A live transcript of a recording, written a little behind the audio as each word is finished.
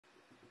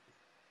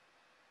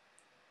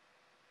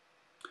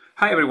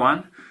Hi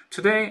everyone,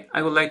 today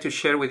I would like to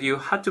share with you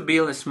how to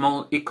build a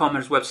small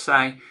e-commerce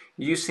website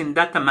using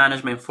data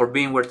management for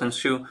VMware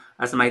Tanzu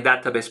as my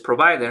database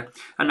provider,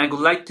 and I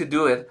would like to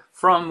do it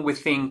from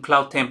within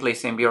Cloud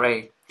Templates and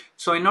vRealize.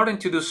 So in order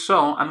to do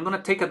so, I'm going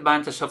to take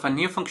advantage of a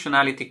new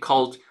functionality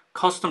called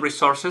custom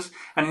resources,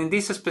 and in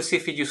this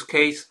specific use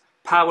case,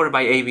 powered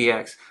by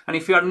ABX. And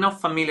if you are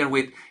not familiar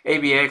with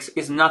ABX,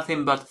 it's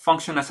nothing but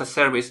function as a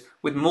service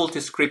with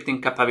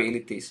multi-scripting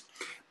capabilities.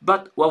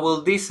 But what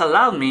will this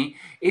allow me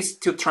is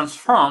to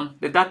transform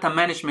the data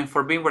management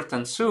for VMware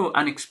Tanzu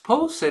and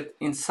expose it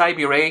inside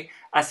vRealize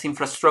as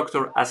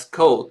infrastructure as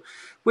code,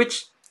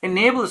 which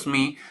enables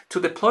me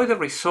to deploy the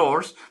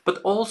resource, but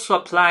also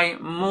apply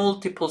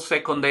multiple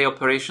second-day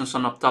operations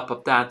on top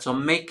of that, so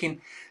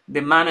making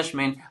the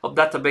management of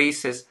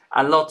databases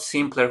a lot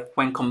simpler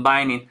when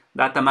combining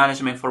data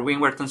management for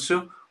VMware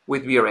Tanzu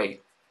with vRealize.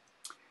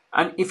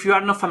 And if you are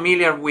not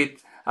familiar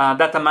with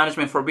data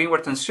management for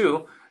VMware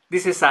Tanzu,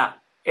 this is an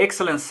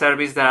excellent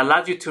service that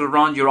allows you to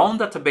run your own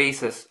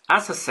databases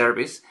as a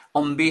service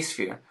on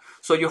vSphere.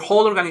 So your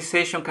whole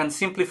organization can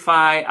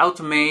simplify,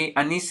 automate,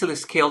 and easily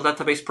scale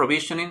database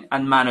provisioning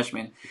and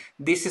management.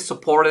 This is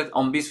supported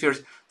on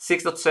vSphere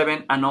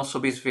 6.7 and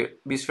also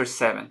vSphere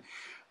 7.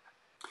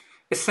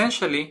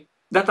 Essentially,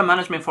 data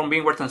management from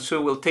VMware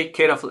Tanzu will take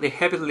care of the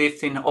heavy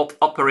lifting of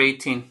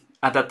operating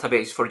a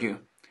database for you.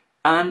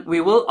 And we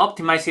will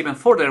optimize even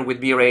further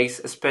with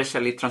vRealize,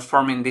 especially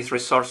transforming this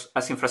resource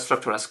as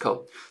infrastructure as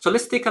code. So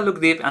let's take a look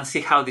deep and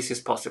see how this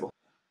is possible.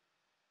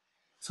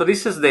 So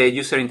this is the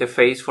user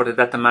interface for the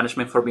data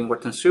management for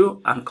VMware Tanzu.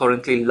 I'm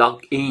currently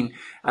logged in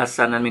as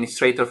an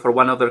administrator for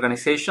one of the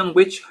organization,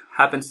 which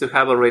happens to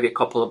have already a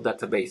couple of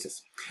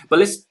databases. But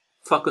let's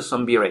focus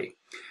on vRealize.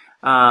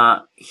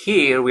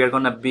 Here we are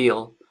going to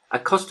build a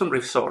custom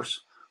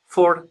resource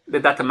for the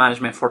data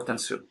management for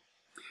Tanzu.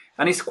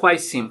 And it's quite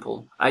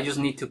simple. I just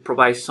need to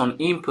provide some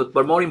input,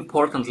 but more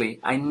importantly,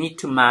 I need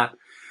to map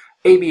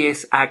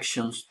ABX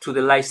actions to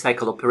the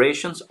lifecycle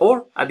operations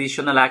or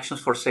additional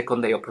actions for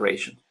second-day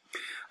operations.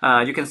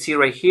 You can see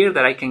right here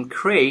that I can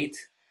create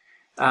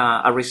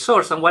a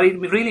resource, and what it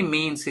really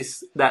means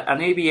is that an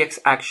ABX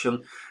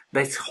action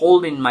that's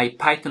holding my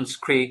Python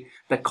script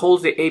that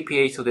calls the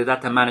APIs of the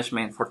data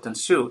management for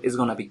Tanzu is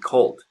going to be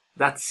called.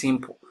 That's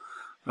simple,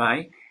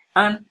 right?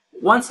 And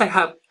once I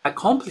have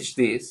accomplished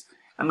this,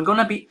 I'm going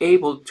to be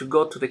able to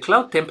go to the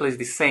Cloud Templates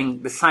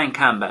design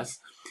canvas,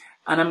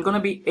 and I'm going to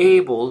be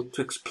able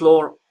to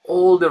explore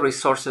all the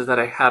resources that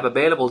I have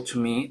available to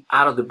me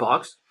out of the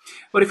box.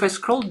 But if I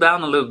scroll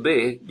down a little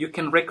bit, you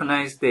can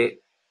recognize the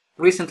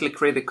recently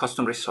created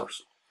custom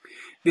resource.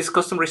 This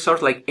custom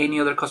resource, like any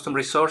other custom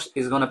resource,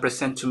 is going to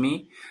present to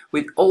me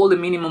with all the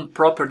minimum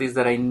properties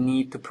that I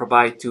need to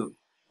provide to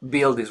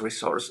build this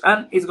resource.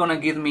 And it's going to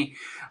give me,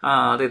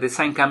 the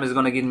design canvas is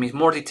going to give me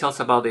more details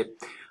about the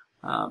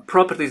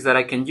properties that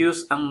I can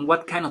use and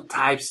what kind of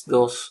types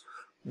those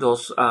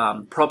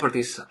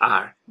properties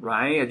are,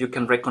 right? As you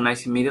can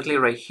recognize immediately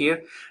right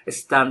here,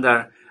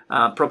 standard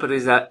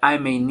properties that I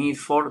may need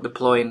for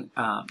deploying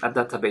a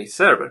database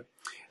server.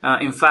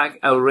 In fact,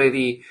 I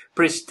already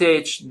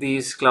pre-staged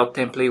this cloud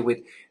template with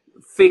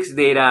fixed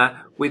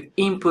data, with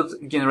input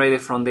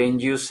generated from the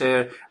end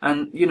user.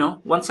 And, you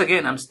know, once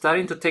again, I'm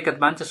starting to take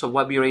advantage of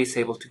what vRealize is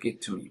able to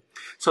give to me.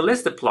 So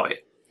let's deploy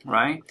it,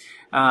 right?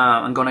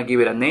 I'm going to give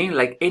it a name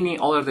like any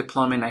other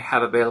deployment I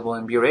have available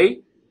in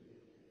vRealize.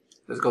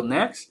 Let's go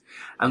next.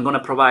 I'm going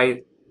to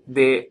provide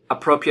the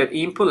appropriate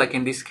input. Like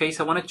in this case,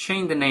 I want to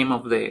change the name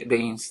of the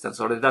instance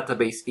or the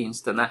database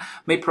instance. I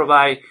may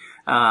provide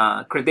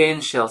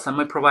credentials. I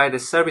may provide a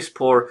service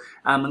port.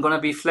 I'm going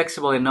to be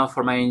flexible enough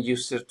for my end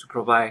user to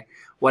provide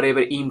whatever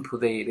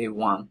input they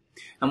want.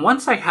 And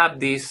once I have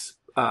this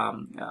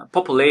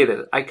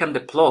populated, I can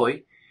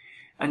deploy.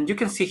 And you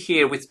can see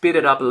here, we speed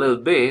it up a little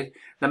bit,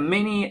 that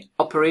many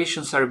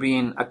operations are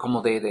being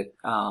accommodated,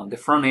 the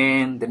front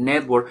end, the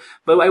network,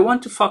 but I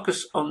want to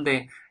focus on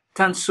the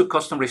Tanzu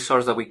custom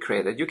resource that we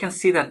created. You can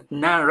see that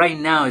right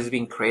now is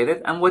being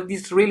created, and what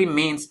this really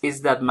means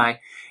is that my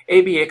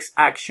ABX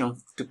action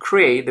to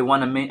create, the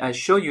one I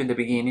showed you in the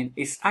beginning,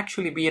 is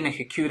actually being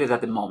executed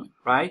at the moment,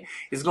 right?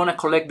 It's going to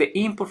collect the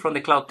input from the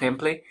cloud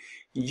template,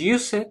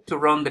 use it to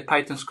run the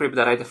Python script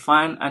that I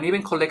define, and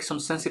even collect some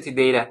sensitive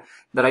data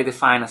that I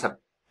define as a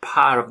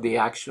part of the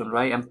action,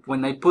 right? And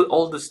when I put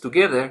all this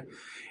together,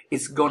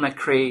 it's going to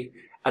create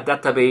a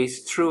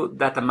database through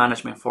data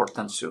management for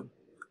Tanzu.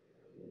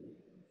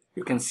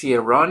 You can see it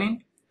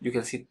running. You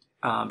can see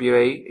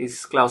vRealize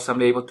is cloud.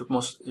 I'm able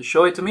to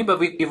show it to me.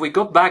 But if we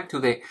go back to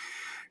the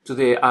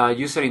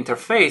user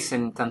interface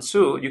in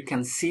Tanzu, you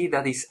can see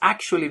that it's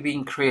actually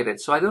being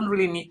created. So I don't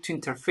really need to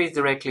interface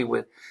directly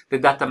with the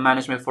data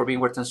management for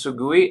VMware Tanzu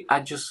GUI. I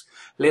just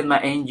let my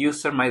end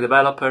user, my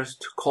developers,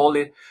 to call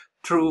it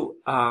through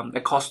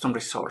a custom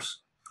resource.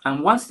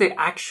 And once the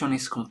action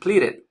is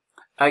completed,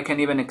 I can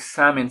even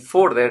examine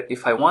further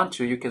if I want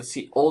to. You can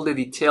see all the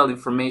detailed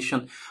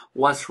information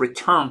was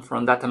returned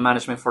from data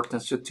management for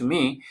Tanzu to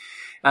me,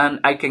 and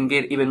I can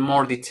get even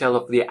more detail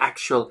of the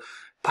actual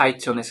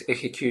Python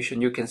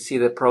execution. You can see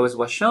the progress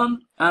was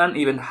shown and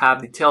even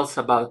have details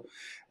about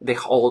the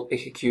whole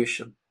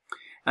execution.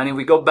 And if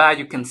we go back,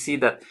 you can see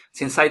that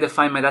since I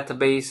defined my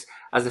database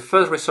as the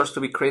first resource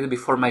to be created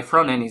before my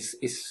front end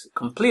is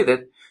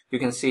completed, you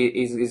can see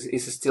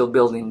is still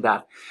building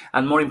that.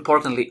 And more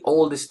importantly,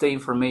 all the state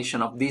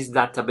information of this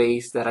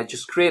database that I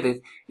just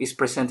created is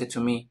presented to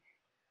me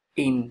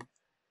in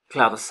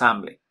Cloud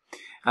Assembly.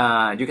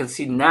 You can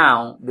see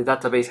now the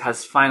database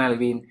has finally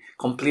been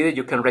completed.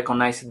 You can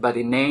recognize it by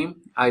the name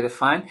I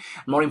defined.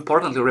 More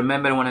importantly,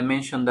 remember when I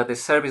mentioned that the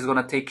service is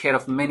going to take care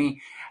of many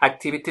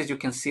activities, you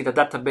can see the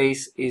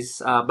database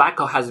is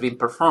backup has been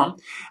performed,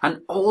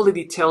 and all the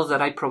details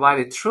that I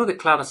provided through the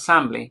Cloud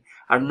Assembly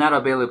are not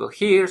available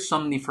here.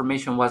 Some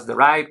information was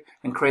derived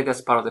and created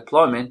as part of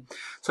deployment.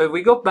 So if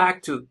we go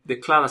back to the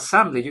Cloud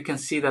Assembly, you can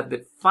see that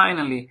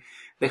finally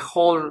the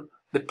whole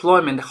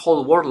deployment, the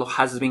whole workload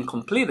has been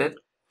completed.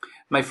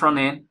 My front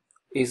end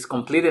is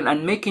completed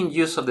and making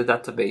use of the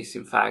database.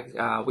 In fact,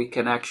 we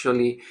can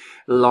actually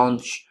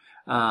launch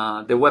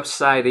the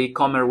website, the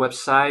e-commerce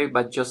website,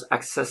 by just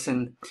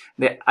accessing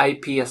the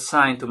IP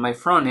assigned to my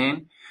front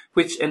end,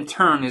 which in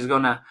turn is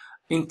going to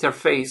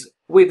interface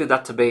with the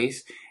database.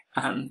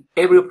 And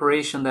every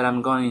operation that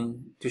I'm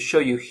going to show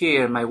you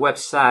here, my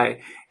website,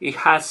 it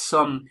has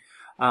some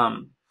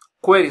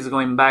queries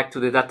going back to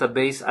the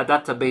database, a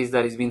database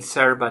that is being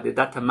served by the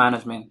data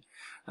management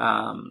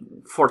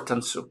for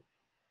Tanzu.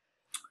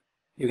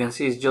 You can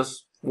see it's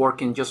just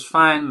working just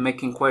fine,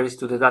 making queries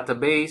to the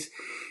database.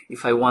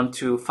 If I want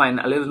to find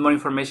a little more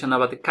information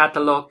about the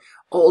catalog,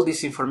 all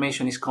this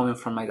information is coming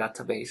from my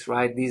database,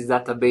 right? This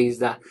database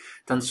that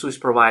Tanzu is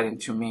providing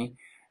to me.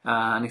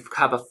 And if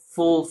I have a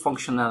full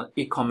functional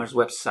e-commerce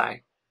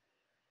website.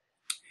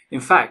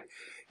 In fact,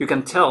 you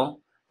can tell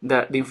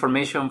that the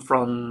information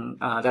from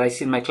that I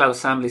see in my Cloud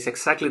Assembly is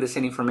exactly the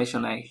same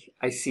information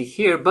I see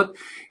here, but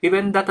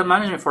even data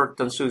management for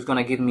Tanzu is going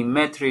to give me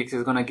metrics,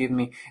 it's going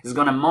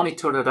to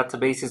monitor the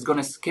database, it's going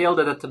to scale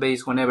the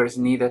database whenever it's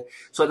needed.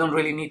 So I don't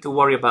really need to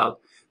worry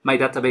about my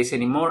database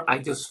anymore. I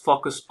just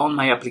focus on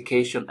my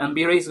application, and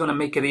vRealize is going to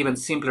make it even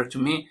simpler to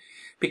me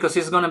because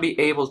it's going to be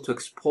able to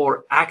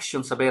export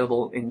actions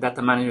available in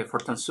data management for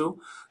Tanzu,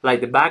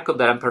 like the backup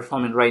that I'm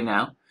performing right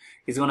now.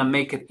 It's going to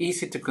make it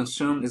easy to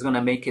consume. It's going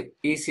to make it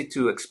easy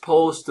to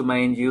expose to my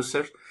end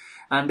users.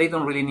 And they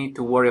don't really need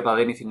to worry about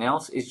anything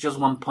else. It's just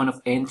one point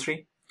of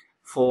entry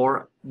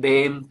for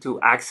them to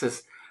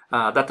access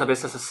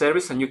database as a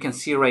service. And you can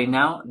see right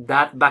now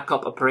that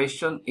backup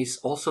operation is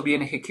also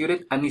being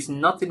executed. And it's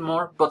nothing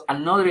more but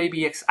another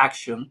ABX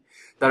action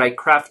that I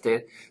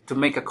crafted to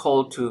make a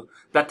call to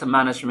data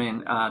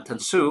management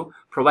Tanzu,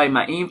 provide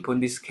my input. In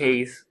this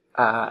case,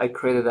 I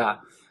created a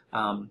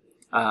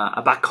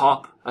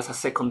backup as a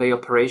second-day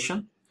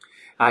operation.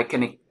 I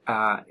can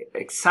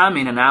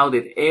examine and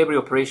audit every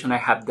operation I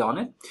have done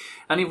it.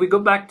 And if we go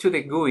back to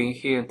the GUI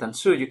here in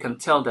Tanzu, you can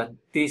tell that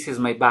this is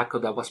my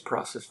backup that was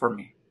processed for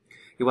me.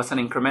 It was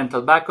an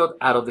incremental backup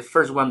out of the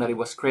first one that it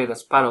was created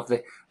as part of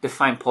the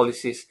defined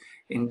policies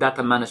in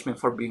data management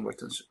for VMware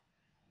Tanzu.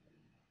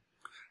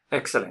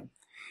 Excellent.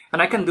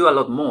 And I can do a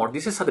lot more.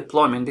 This is a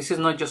deployment. This is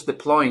not just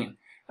deploying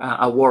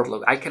a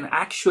workload. I can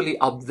actually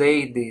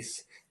update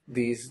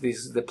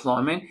this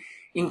deployment,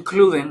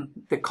 including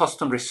the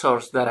custom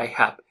resource that I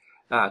have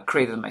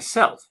created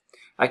myself.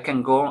 I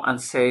can go and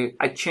say,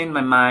 I changed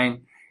my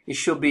mind. It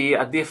should be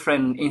a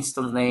different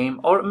instance name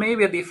or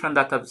maybe a different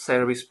data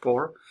service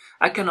port.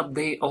 I can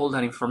update all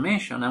that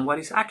information. And what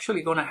is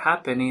actually going to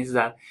happen is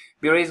that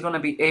vRealize is going to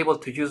be able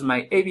to use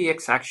my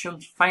ABX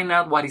actions, find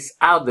out what is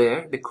out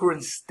there, the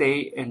current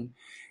state in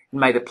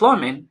my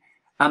deployment,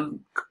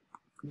 and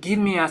give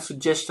me a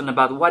suggestion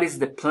about what is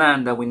the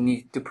plan that we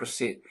need to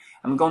proceed.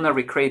 I'm going to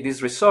recreate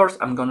this resource.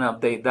 I'm going to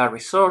update that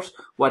resource,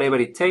 whatever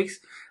it takes,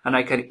 and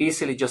I can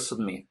easily just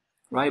submit,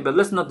 right? But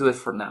let's not do it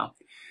for now.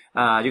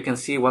 You can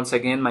see once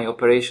again, my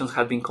operations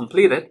have been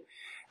completed.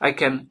 I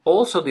can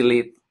also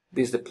delete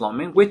this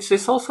deployment, which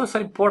is also as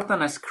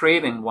important as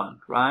creating one,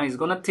 right? It's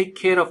going to take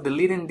care of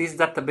deleting this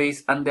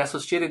database and the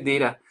associated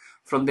data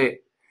from the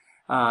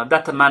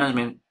data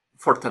management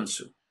for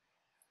Tanzu.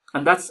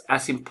 And that's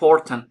as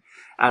important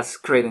as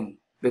creating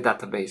the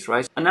database,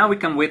 right? And now we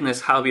can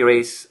witness how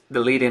vRealize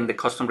deleting the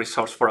custom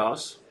resource for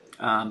us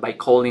by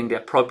calling the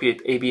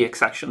appropriate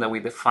ABX action that we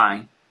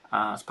define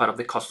as part of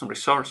the custom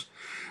resource.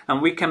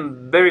 And we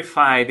can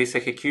verify this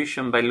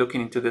execution by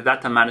looking into the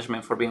data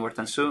management for VMware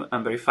Tanzu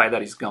and verify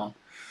that it's gone.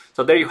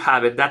 So there you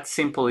have it. That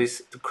simple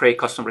is to create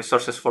custom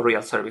resources for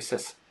real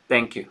services.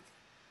 Thank you.